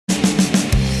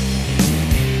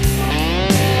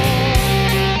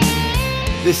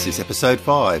This is episode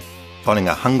 5, Finding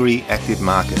a Hungry Active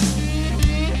Market.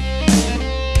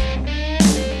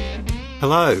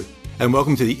 Hello, and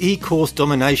welcome to the eCourse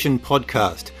Domination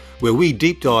podcast, where we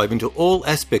deep dive into all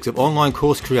aspects of online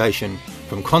course creation,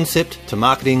 from concept to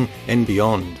marketing and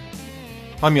beyond.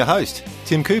 I'm your host,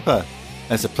 Tim Cooper,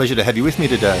 and it's a pleasure to have you with me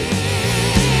today.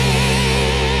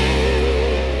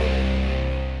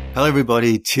 Hello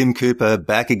everybody, Tim Cooper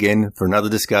back again for another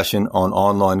discussion on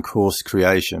online course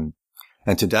creation.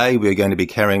 And today we're going to be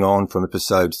carrying on from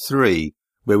episode 3,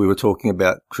 where we were talking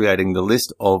about creating the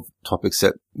list of topics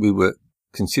that we were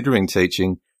considering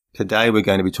teaching. Today we're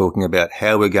going to be talking about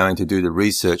how we're going to do the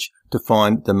research to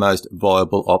find the most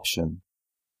viable option.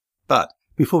 But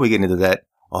before we get into that,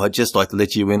 I'd just like to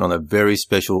let you in on a very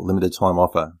special limited time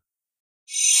offer.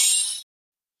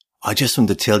 I just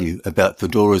wanted to tell you about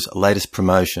Fedora's latest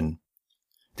promotion,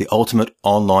 the Ultimate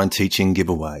Online Teaching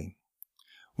Giveaway.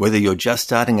 Whether you're just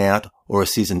starting out or a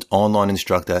seasoned online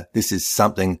instructor, this is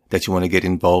something that you want to get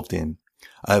involved in.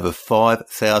 Over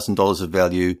 $5,000 of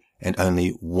value and only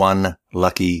one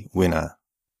lucky winner.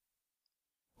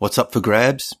 What's up for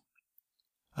grabs?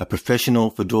 A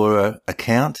professional Fedora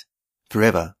account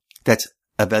forever. That's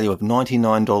a value of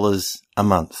 $99 a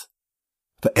month.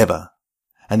 Forever.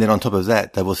 And then on top of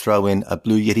that, they will throw in a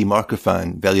Blue Yeti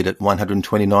microphone valued at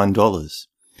 $129.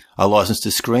 A license to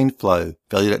ScreenFlow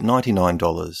valued at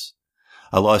 $99.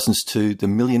 A license to the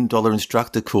 $1 Million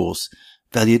Instructor course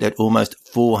valued at almost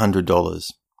 $400.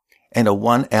 And a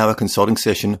 1-hour consulting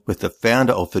session with the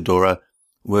founder of Fedora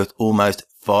worth almost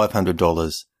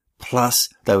 $500. Plus,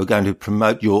 they were going to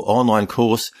promote your online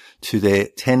course to their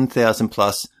 10,000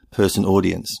 plus person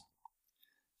audience.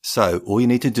 So all you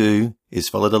need to do is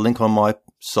follow the link on my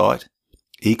site,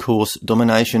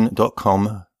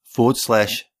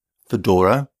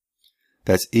 ecoursedomination.com/Fedora.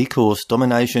 That's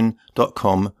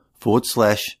ecoursedomination.com/Fedora.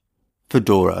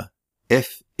 Fedora.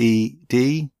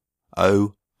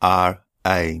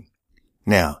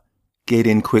 Now, get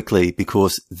in quickly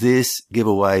because this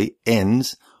giveaway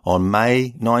ends on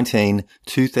May 19,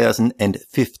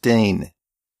 2015.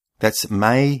 That's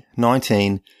May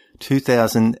 19,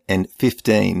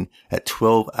 2015 at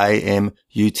 12 a.m.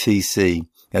 UTC.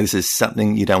 Now, this is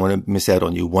something you don't want to miss out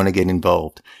on. You want to get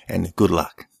involved, and good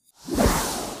luck.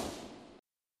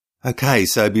 Okay,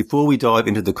 so before we dive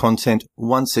into the content,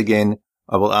 once again,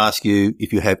 I will ask you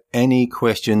if you have any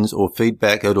questions or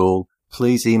feedback at all,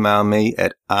 please email me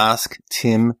at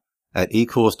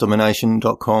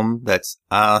asktim@ecoursedomination.com. That's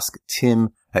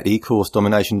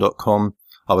asktim@ecoursedomination.com.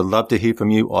 I would love to hear from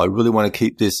you. I really want to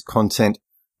keep this content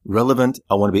relevant.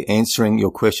 I want to be answering your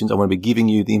questions. I want to be giving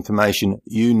you the information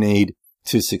you need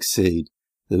to succeed.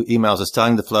 The emails are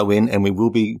starting to flow in, and we will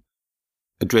be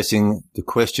addressing the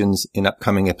questions in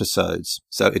upcoming episodes.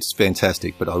 So it's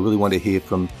fantastic, but I really want to hear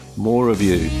from more of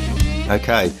you.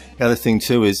 Okay, the other thing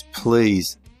too is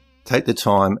please take the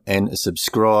time and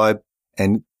subscribe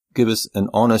and give us an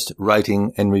honest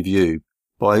rating and review.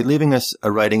 By leaving us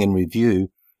a rating and review,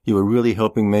 you are really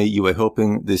helping me. You are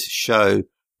helping this show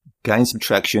gain some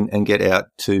traction and get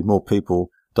out to more people.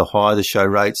 The higher the show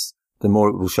rates, the more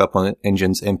it will show up on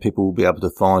engines and people will be able to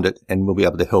find it and we'll be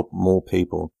able to help more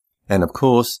people. And of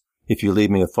course, if you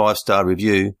leave me a 5-star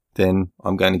review, then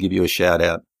I'm going to give you a shout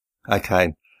out.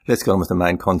 Okay, let's go on with the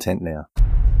main content now.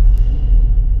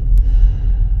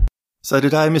 So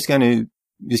today I'm just going to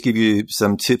give you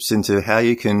some tips into how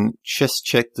you can just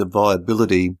check the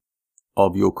viability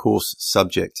of your course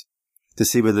subject to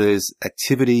see whether there's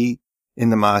activity in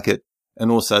the market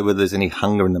and also whether there's any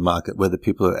hunger in the market, whether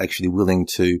people are actually willing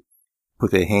to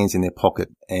put their hands in their pocket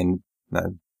and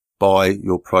buy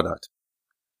your product.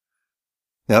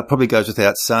 Now, it probably goes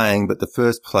without saying, but the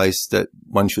first place that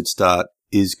one should start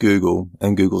is Google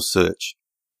and Google search.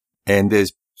 And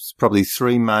there's probably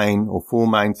 4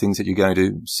 main things that you're going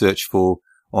to search for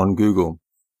on Google.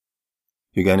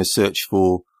 You're going to search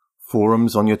for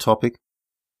forums on your topic,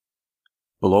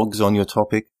 blogs on your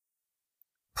topic,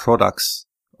 products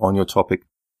on your topic,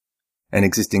 and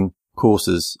existing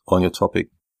courses on your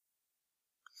topic.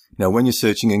 Now, when you're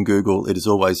searching in Google, it is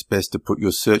always best to put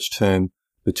your search term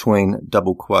between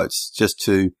double quotes just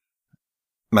to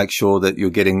make sure that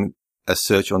you're getting a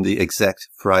search on the exact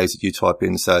phrase that you type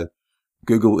in. So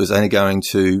Google is only going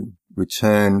to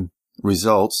return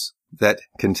results that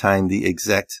contain the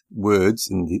exact words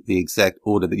in the exact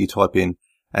order that you type in,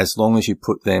 as long as you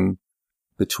put them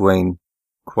between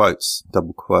quotes,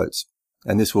 double quotes.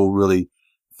 And this will really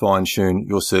fine-tune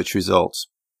your search results.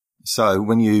 So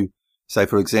when you say,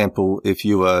 for example, if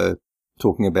you are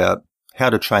talking about how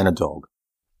to train a dog,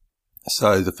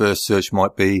 so the first search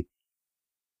might be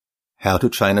how to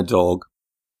train a dog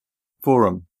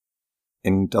forum.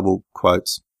 in double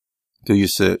quotes, do your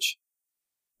search.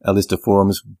 A list of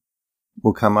forums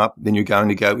will come up. Then you're going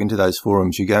to go into those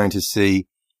forums. You're going to see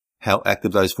how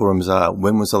active those forums are.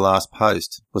 When was the last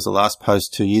post? Was the last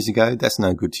post 2 years ago? That's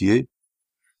no good to you.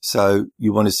 So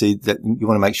you want to see that, you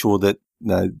want to make sure that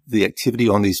the activity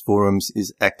on these forums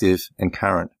is active and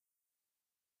current.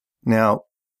 Now,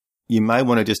 you may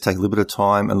want to just take a little bit of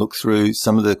time and look through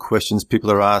some of the questions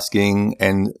people are asking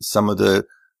and some of the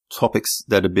topics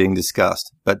that are being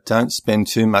discussed, but don't spend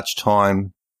too much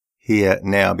time here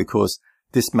now, because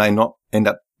this may not end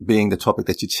up being the topic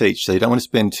that you teach. So you don't want to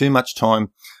spend too much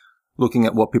time looking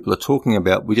at what people are talking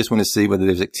about. We just want to see whether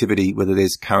there's activity, whether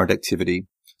there's current activity.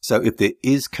 So if there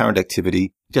is current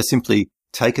activity, just simply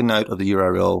take a note of the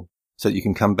URL so that you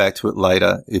can come back to it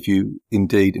later if you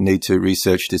indeed need to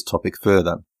research this topic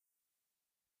further.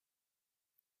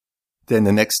 Then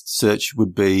the next search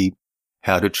would be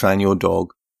how to train your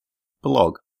dog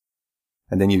blog.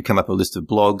 And then you come up with a list of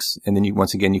blogs, and then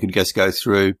once again, you could just go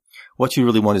through. What you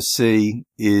really want to see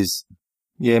is,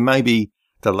 maybe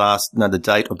the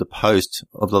date of the post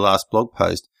of the last blog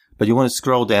post, but you want to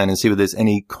scroll down and see whether there's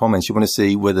any comments. You want to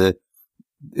see whether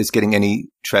it's getting any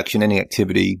traction, any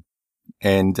activity.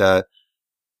 And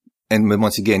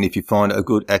once again, if you find a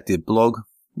good active blog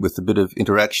with a bit of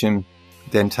interaction,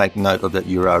 then take note of that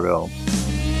URL.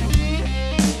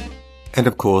 And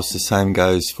of course, the same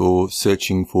goes for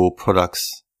searching for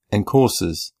products and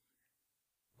courses.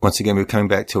 Once again, we're coming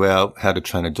back to our how to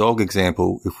train a dog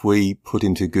example. If we put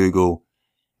into Google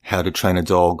how to train a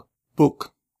dog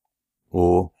book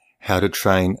or how to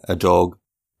train a dog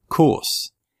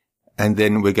course, and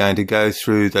then we're going to go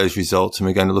through those results and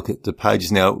we're going to look at the pages.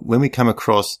 Now, when we come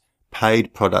across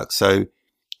paid products, so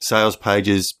sales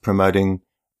pages promoting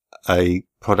a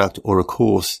product or a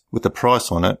course with a price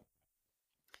on it,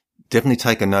 definitely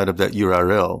take a note of that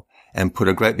URL and put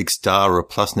a great big star or a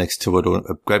plus next to it, or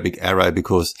a great big arrow,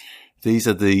 because these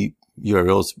are the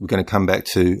URLs we're going to come back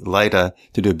to later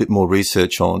to do a bit more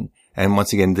research on. And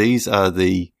once again, these are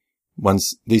the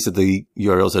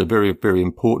URLs that are very, very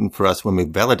important for us when we're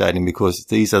validating, because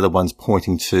these are the ones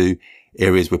pointing to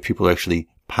areas where people are actually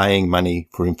paying money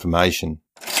for information.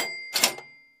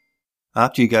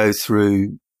 After you go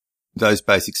through those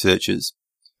basic searches,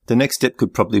 the next step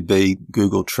could probably be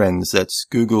Google Trends. That's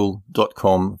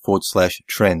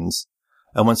google.com/trends.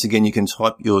 And once again, you can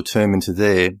type your term into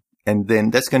there, and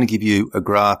then that's going to give you a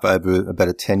graph over about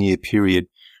a 10-year period,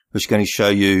 which is going to show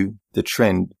you the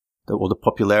trend or the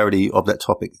popularity of that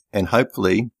topic. And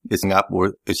hopefully it's up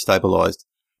or it's stabilized.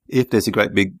 If there's a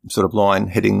great big sort of line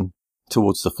heading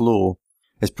towards the floor,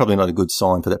 it's probably not a good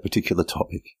sign for that particular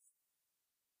topic.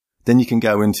 Then you can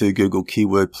go into Google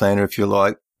Keyword Planner if you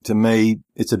like. To me,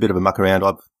 it's a bit of a muck around.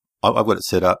 I've got it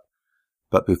set up,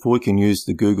 but before you can use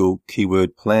the Google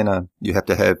Keyword Planner, you have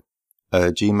to have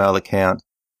a Gmail account,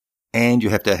 and you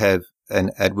have to have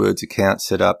an AdWords account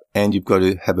set up, and you've got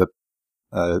to have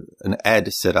an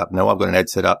ad set up. Now, I've got an ad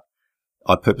set up.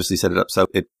 I purposely set it up so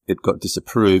it got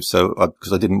disapproved,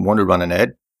 because I didn't want to run an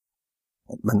ad.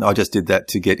 And I just did that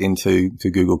to get into the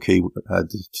Google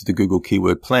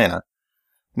Keyword Planner.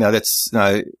 Now,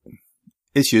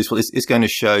 it's useful. It's going to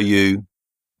show you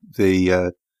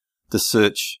the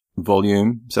search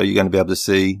volume. So you're going to be able to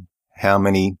see how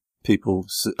many people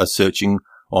are searching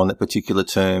on that particular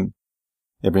term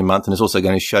every month. And it's also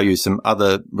going to show you some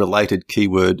other related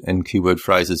keyword and keyword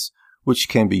phrases, which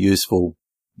can be useful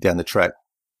down the track.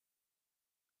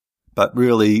 But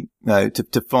really,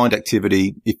 to find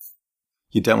activity, if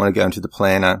you don't want to go into the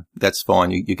planner, that's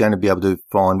fine. You're going to be able to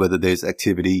find whether there's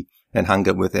activity and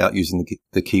hunger without using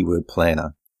the keyword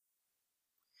planner.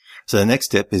 So the next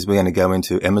step is we're going to go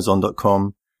into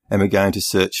Amazon.com and we're going to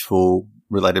search for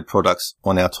related products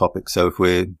on our topic. So if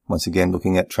we're once again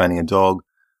looking at training a dog,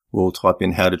 we'll type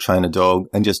in how to train a dog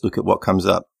and just look at what comes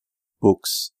up.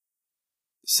 Books,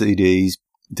 CDs,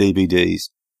 DVDs,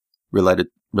 related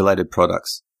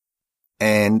products.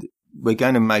 And we're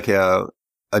going to make a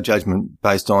judgment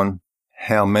based on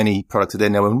how many products are there.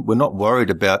 Now, we're not worried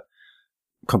about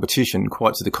competition,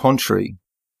 quite to the contrary,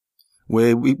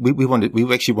 where we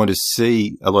actually want to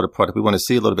see a lot of product. We want to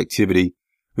see a lot of activity.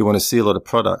 We want to see a lot of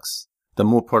products. The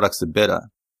more products, the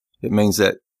better. It means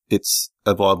that it's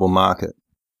a viable market.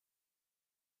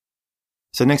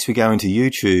 So next we go into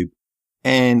YouTube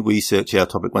and we search our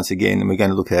topic once again, and we're going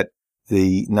to look at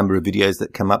the number of videos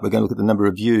that come up. We're going to look at the number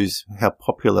of views. How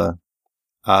popular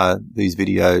are these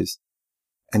videos?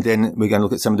 And then we're going to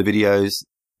look at some of the videos,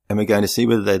 and we're going to see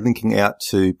whether they're linking out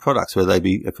to products, whether they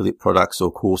be affiliate products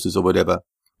or courses or whatever.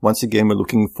 Once again, we're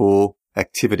looking for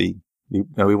activity.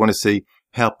 We want to see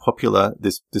how popular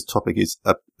this topic is.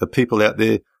 Are people out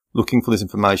there looking for this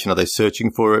information? Are they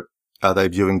searching for it? Are they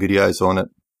viewing videos on it,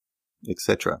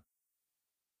 etc.?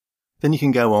 Then you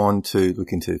can go on to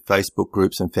look into Facebook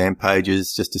groups and fan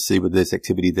pages just to see whether there's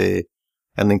activity there,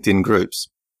 and LinkedIn groups.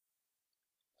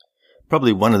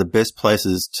 Probably one of the best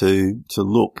places to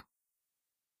look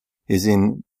is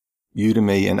in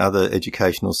Udemy and other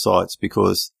educational sites,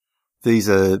 because these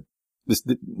are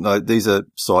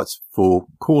sites for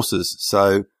courses.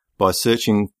 So by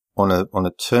searching on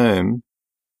a term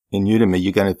in Udemy,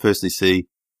 you're going to firstly see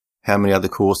how many other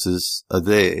courses are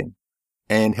there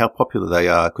and how popular they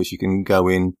are, because you can go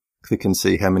in, click and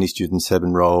see how many students have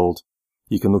enrolled.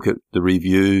 You can look at the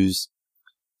reviews.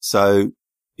 So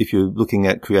if you're looking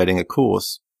at creating a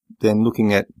course, then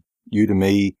looking at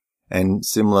Udemy and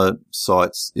similar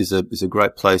sites is a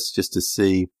great place just to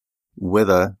see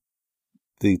whether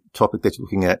the topic that you're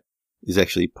looking at is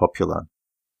actually popular.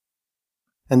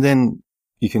 And then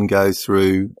you can go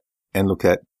through and look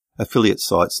at affiliate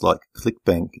sites like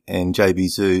ClickBank and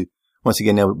JVZoo. Once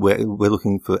again, now we're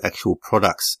looking for actual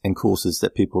products and courses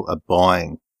that people are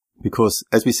buying, because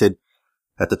as we said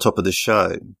at the top of the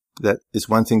show, that it's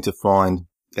one thing to find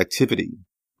activity,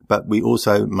 but we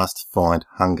also must find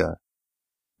hunger.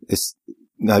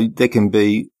 There can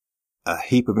be a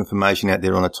heap of information out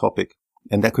there on a topic,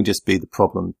 and that could just be the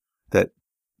problem, that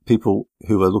people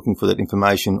who are looking for that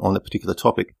information on a particular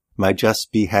topic may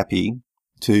just be happy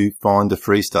to find the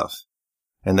free stuff,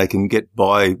 and they can get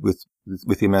by with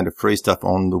the amount of free stuff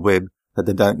on the web that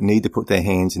they don't need to put their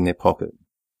hands in their pocket.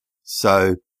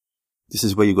 So this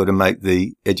is where you've got to make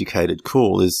the educated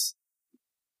call is,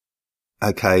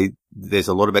 okay, there's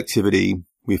a lot of activity.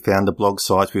 We found the blog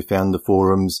sites, we found the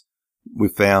forums, we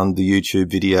found the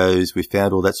YouTube videos, we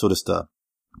found all that sort of stuff.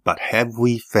 But have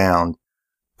we found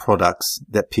products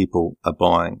that people are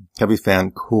buying? Have we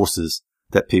found courses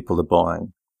that people are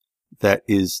buying? That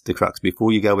is the crux.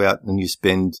 Before you go out and you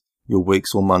spend your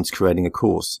weeks or months creating a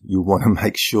course, you want to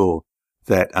make sure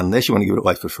that, unless you want to give it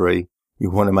away for free, you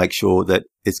want to make sure that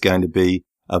it's going to be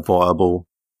a viable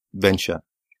venture.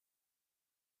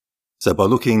 So by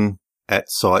looking at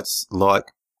sites like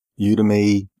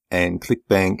Udemy and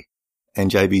ClickBank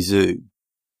and JVZoo,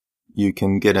 you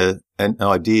can get an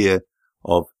idea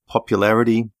of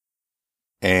popularity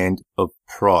and of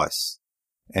price,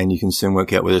 and you can soon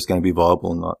work out whether it's going to be viable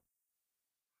or not.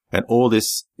 And all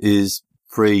this is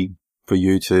free for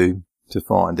you to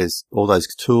find. There's all those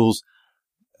tools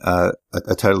are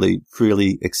totally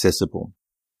freely accessible.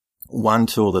 One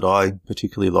tool that I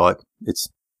particularly like, it's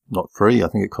not free. I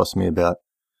think it cost me about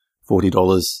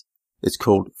 $40. It's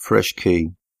called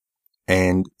FreshKey,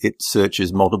 and it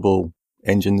searches multiple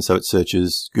engines. So it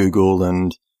searches Google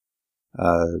and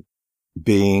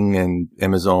Bing and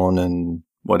Amazon and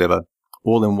whatever,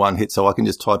 all in one hit. So I can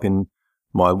just type in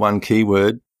my one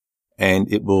keyword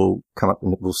and it will come up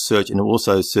and it will search, and it will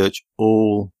also search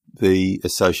all the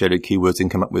associated keywords and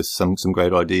come up with some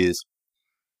great ideas.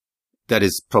 That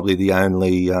is probably the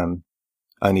only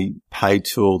paid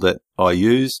tool that I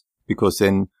use, because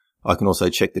then I can also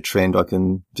check the trend. I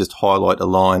can just highlight a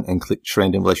line and click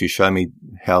trend, and will actually show me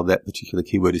how that particular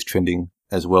keyword is trending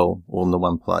as well, all in the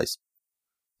one place.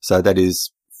 So that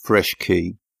is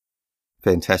FreshKey.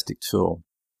 Fantastic tool.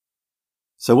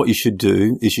 So what you should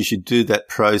do is you should do that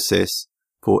process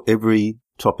for every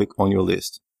topic on your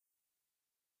list.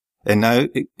 And no,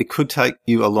 it could take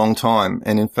you a long time.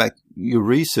 And in fact, your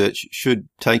research should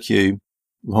take you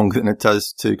longer than it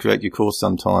does to create your course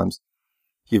sometimes.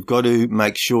 You've got to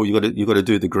make sure you've got to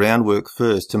do the groundwork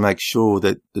first to make sure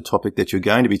that the topic that you're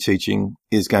going to be teaching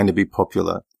is going to be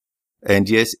popular. And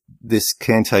yes, this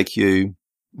can take you,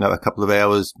 a couple of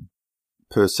hours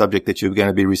per subject that you're going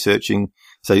to be researching.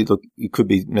 So you could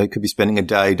be spending a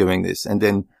day doing this. And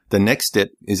then the next step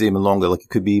is even longer. Like, you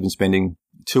could be even spending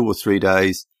 2 or 3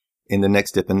 days in the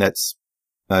next step. And that's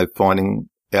finding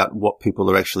out what people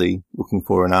are actually looking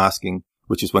for and asking,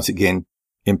 which is once again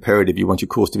imperative. You want your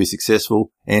course to be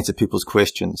successful, answer people's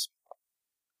questions.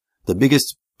 The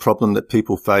biggest problem that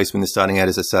people face when they're starting out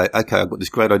is they say, okay, I've got this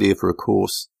great idea for a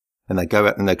course, and they go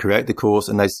out and they create the course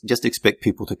and they just expect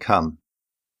people to come.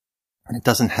 And it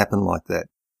doesn't happen like that.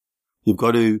 You've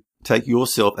got to take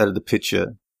yourself out of the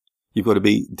picture. You've got to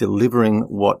be delivering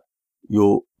what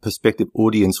your prospective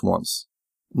audience wants,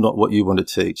 not what you want to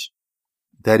teach.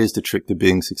 That is the trick to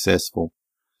being successful.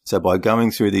 So by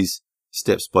going through these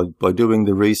steps, by doing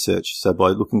the research, so by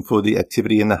looking for the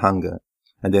activity and the hunger,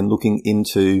 and then looking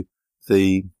into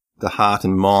the heart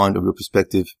and mind of your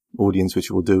prospective audience,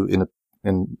 which we'll do in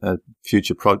a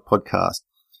future podcast.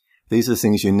 These are the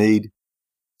things you need,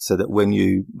 so that when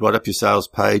you write up your sales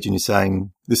page and you're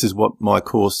saying, this is what my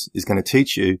course is going to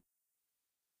teach you,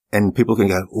 And people can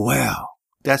go, wow,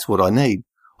 that's what I need.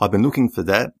 I've been looking for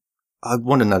that. I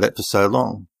want to know that for so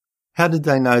long. How did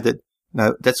they know that?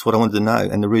 No, that's what I wanted to know.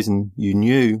 And the reason you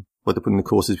knew what to put in the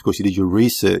course is because you did your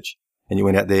research and you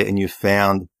went out there and you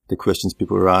found the questions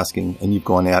people were asking and you've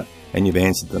gone out and you've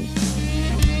answered them.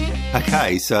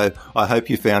 Okay, so I hope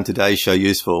you found today's show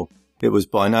useful. It was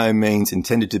by no means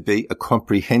intended to be a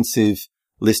comprehensive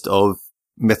list of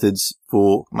methods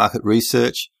for market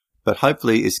research, but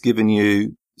hopefully it's given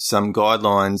you some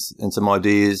guidelines and some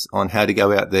ideas on how to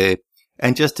go out there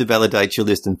and just to validate your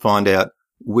list and find out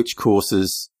which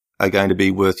courses are going to be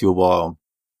worth your while.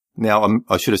 Now,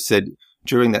 I should have said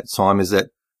during that time is that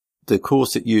the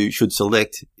course that you should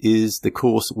select is the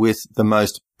course with the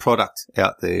most product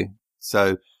out there.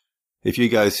 So if you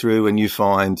go through and you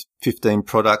find 15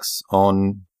 products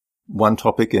on one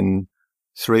topic and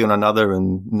 3 on another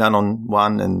and none on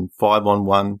one and 5 on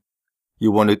one,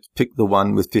 you want to pick the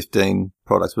one with 15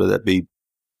 products, whether that be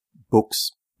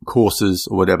books, courses,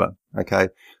 or whatever. Okay.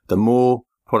 The more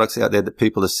products out there that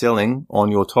people are selling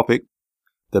on your topic,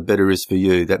 the better it is for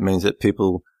you. That means that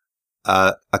people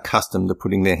are accustomed to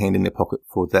putting their hand in their pocket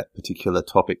for that particular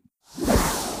topic.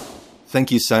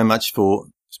 Thank you so much for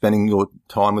spending your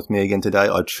time with me again today.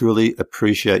 I truly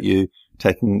appreciate you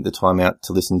taking the time out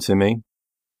to listen to me.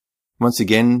 Once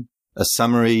again, a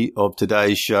summary of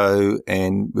today's show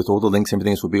and with all the links and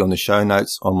everything else will be on the show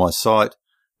notes on my site.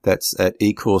 That's at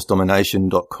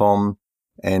ecoursedomination.com.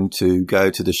 And to go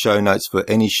to the show notes for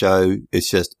any show, it's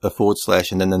just a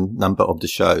 / and then the number of the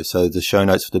show. So the show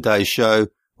notes for today's show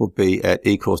will be at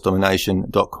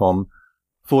ecoursedomination.com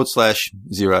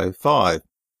 /05.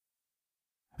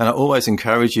 And I always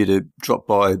encourage you to drop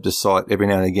by the site every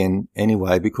now and again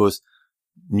anyway, because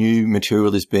new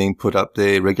material is being put up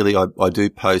there regularly. I do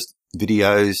post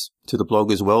videos to the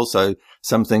blog as well. So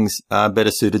some things are better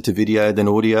suited to video than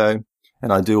audio.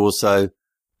 And I do also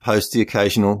post the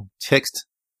occasional text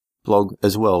blog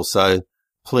as well. So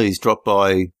please drop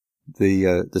by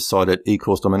the site at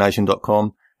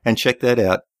ecoursedomination.com and check that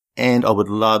out. And I would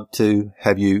love to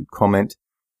have you comment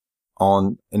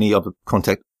on any of the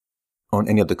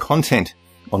content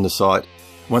on the site.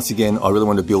 Once again, I really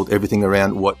want to build everything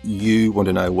around what you want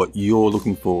to know, what you're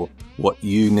looking for, what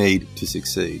you need to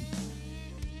succeed.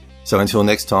 So until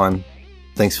next time,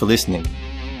 thanks for listening.